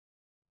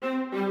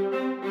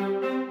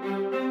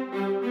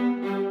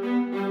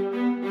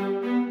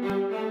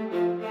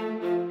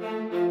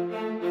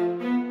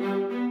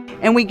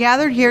And we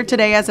gathered here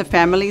today as a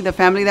family, the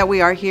family that we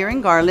are here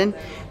in Garland,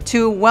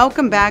 to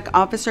welcome back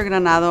Officer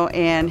Granado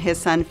and his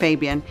son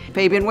Fabian.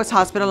 Fabian was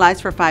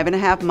hospitalized for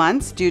 5.5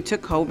 months due to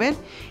COVID,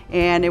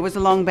 and it was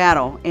a long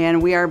battle.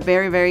 And we are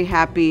very, very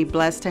happy,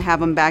 blessed to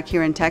have him back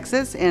here in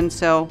Texas. And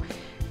so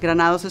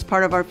Granados is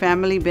part of our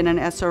family, been an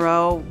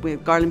SRO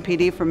with Garland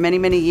PD for many,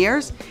 many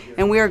years,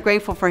 and we are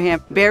grateful for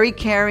him. Very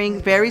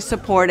caring, very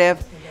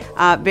supportive,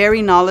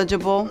 very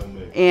knowledgeable,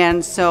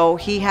 and so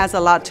he has a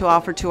lot to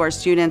offer to our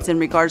students in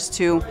regards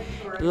to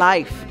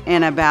life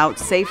and about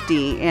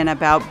safety and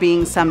about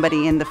being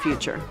somebody in the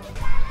future.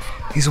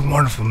 He's a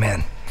wonderful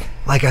man.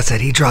 Like I said,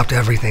 he dropped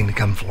everything to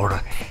come to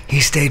Florida. He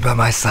stayed by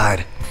my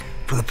side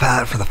for the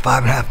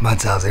 5.5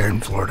 months I was there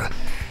in Florida.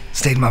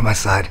 Stayed by my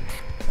side.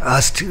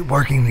 Us two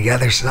working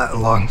together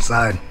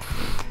alongside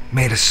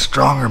made a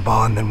stronger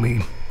bond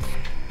than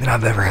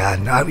I've ever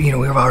had. We've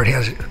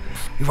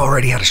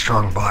already had a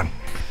strong bond,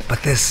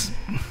 but this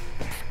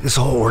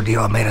whole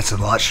ordeal made us a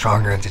lot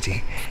stronger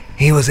entity.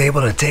 He was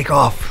able to take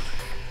off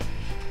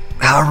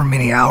however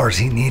many hours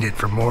he needed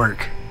from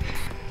work.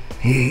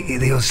 He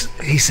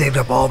saved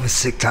up all of his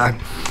sick time,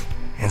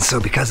 and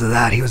so because of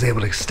that, he was able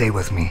to stay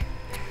with me.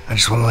 I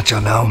just want to let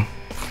y'all know,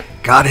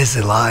 God is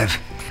alive.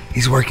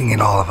 He's working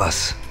in all of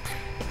us.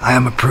 I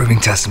am a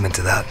proving testament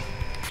to that.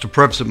 To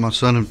preface it, my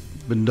son had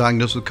been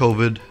diagnosed with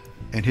COVID,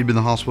 and he'd been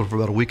in the hospital for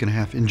about a week and a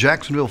half in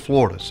Jacksonville,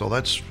 Florida. So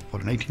that's,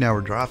 what, an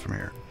 18-hour drive from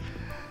here.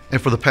 And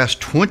for the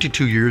past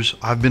 22 years,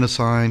 I've been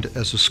assigned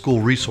as a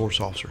school resource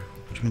officer,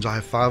 which means I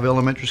have 5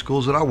 elementary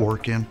schools that I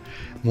work in,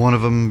 one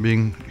of them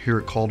being here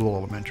at Caldwell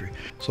Elementary.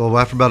 So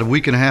after about a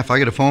week and a half, I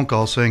get a phone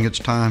call saying it's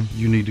time,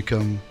 you need to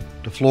come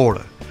to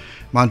Florida.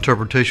 My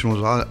interpretation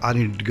was I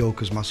needed to go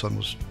because my son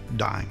was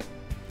dying.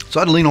 So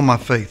I had to lean on my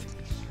faith.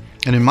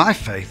 And in my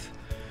faith,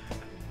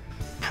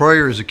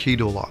 prayer is a key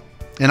to a lot.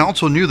 And I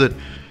also knew that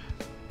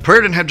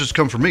prayer didn't have to just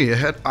come from me.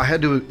 I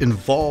had to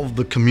involve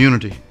the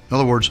community. In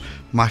other words,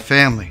 my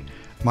family,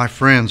 my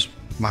friends,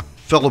 my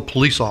fellow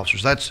police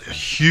officers. That's a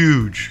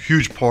huge,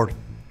 huge part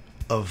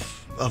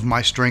of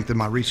my strength and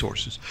my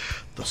resources.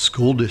 The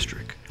school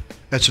district.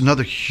 That's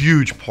another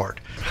huge part.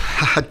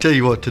 I tell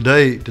you what,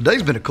 today's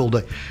been a cool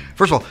day.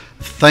 First of all,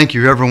 thank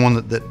you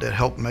everyone that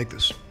helped make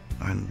this.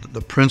 And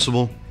the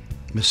principal,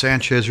 Ms.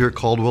 Sanchez here at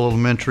Caldwell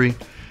Elementary,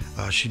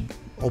 she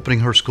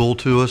opening her school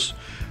to us.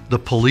 The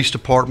police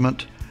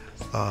department,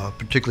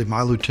 particularly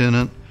my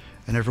lieutenant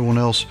and everyone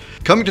else.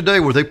 Coming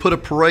today where they put a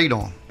parade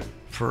on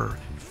for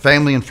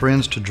family and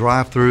friends to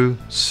drive through,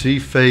 see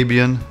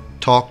Fabian,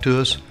 talk to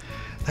us.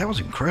 That was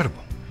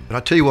incredible. But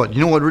I tell you what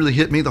really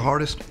hit me the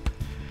hardest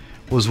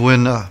was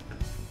when all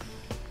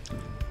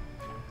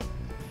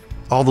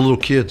the little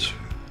kids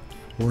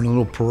were in a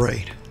little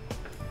parade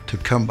to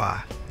come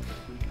by.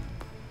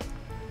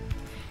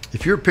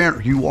 If you're a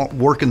parent, you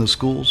work in the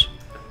schools,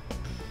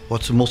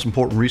 what's the most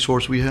important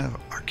resource we have?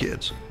 Our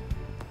kids.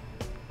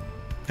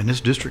 And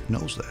this district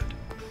knows that.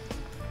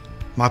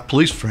 My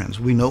police friends,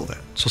 we know that.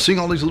 So seeing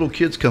all these little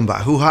kids come by,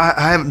 who I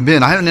haven't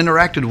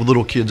interacted with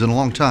little kids in a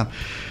long time,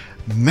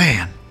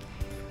 man,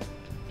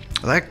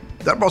 that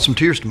brought some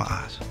tears to my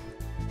eyes.